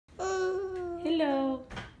Hello.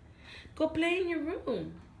 Go play in your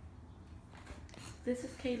room. This is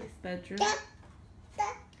Kaylis' bedroom.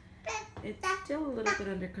 It's still a little bit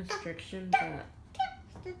under construction, but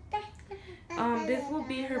this will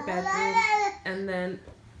be her bedroom, and then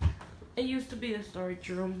it used to be the storage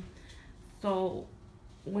room. So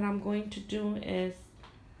what I'm going to do is,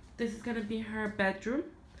 this is gonna be her bedroom,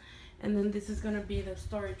 and then this is gonna be the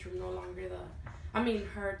storage room,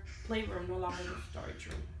 her playroom, no longer the storage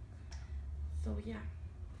room. So yeah.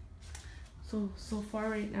 So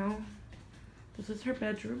far right now, this is her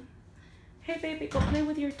bedroom. Hey baby, go play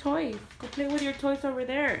with your toys. Go play with your toys over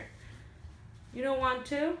there. You don't want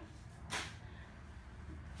to?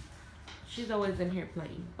 She's always in here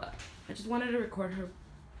playing, but I just wanted to record her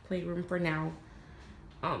playroom for now.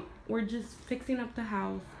 We're just fixing up the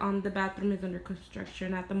house. The bathroom is under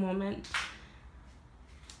construction at the moment.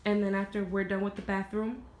 And then after we're done with the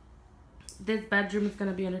bathroom, this bedroom is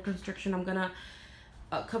gonna be under construction. I'm gonna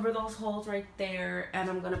cover those holes right there, and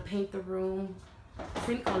I'm gonna paint the room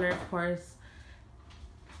same color, of course.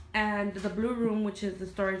 And the blue room, which is the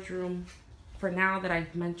storage room for now that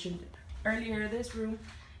I've mentioned earlier, this room,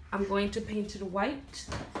 I'm going to paint it white,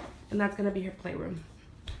 and that's gonna be her playroom.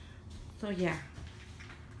 So yeah,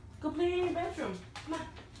 go play in your bedroom. Come on,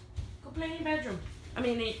 go play in your bedroom.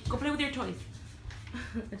 Go play with your toys.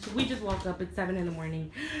 We just woke up. It's 7 in the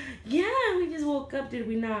morning. Yeah, we just woke up, did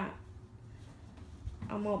we not?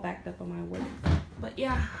 I'm all backed up on my work. But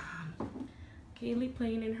yeah, Kaylee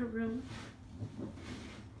playing in her room.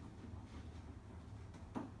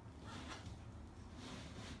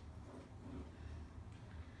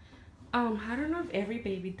 I don't know if every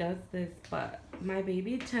baby does this, but my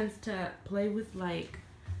baby tends to play with, like,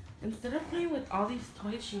 instead of playing with all these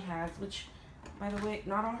toys she has, which, by the way,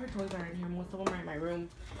 not all her toys are in here, most of them are in my room.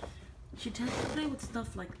 She tends to play with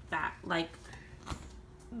stuff like that. Like,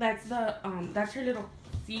 that's her little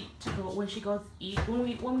seat to go when she goes eat. When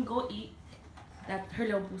we go eat, that's her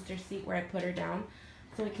little booster seat where I put her down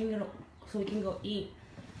so we can go eat.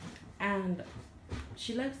 And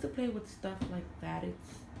she likes to play with stuff like that.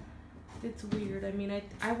 It's weird.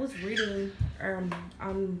 I was reading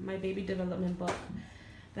on my baby development book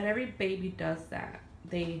that every baby does that.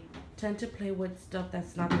 They tend to play with stuff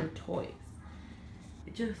that's not their toys.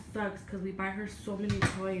 It just sucks because we buy her so many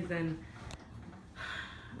toys, and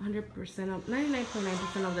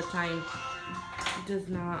 99.9% of the time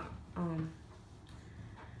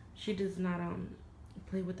she does not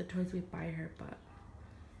play with the toys we buy her. But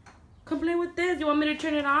come play with this. You want me to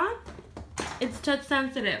turn it on? It's touch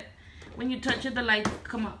sensitive. When you touch it, the lights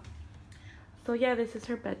come up. So yeah, this is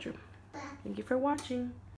her bedroom. Thank you for watching.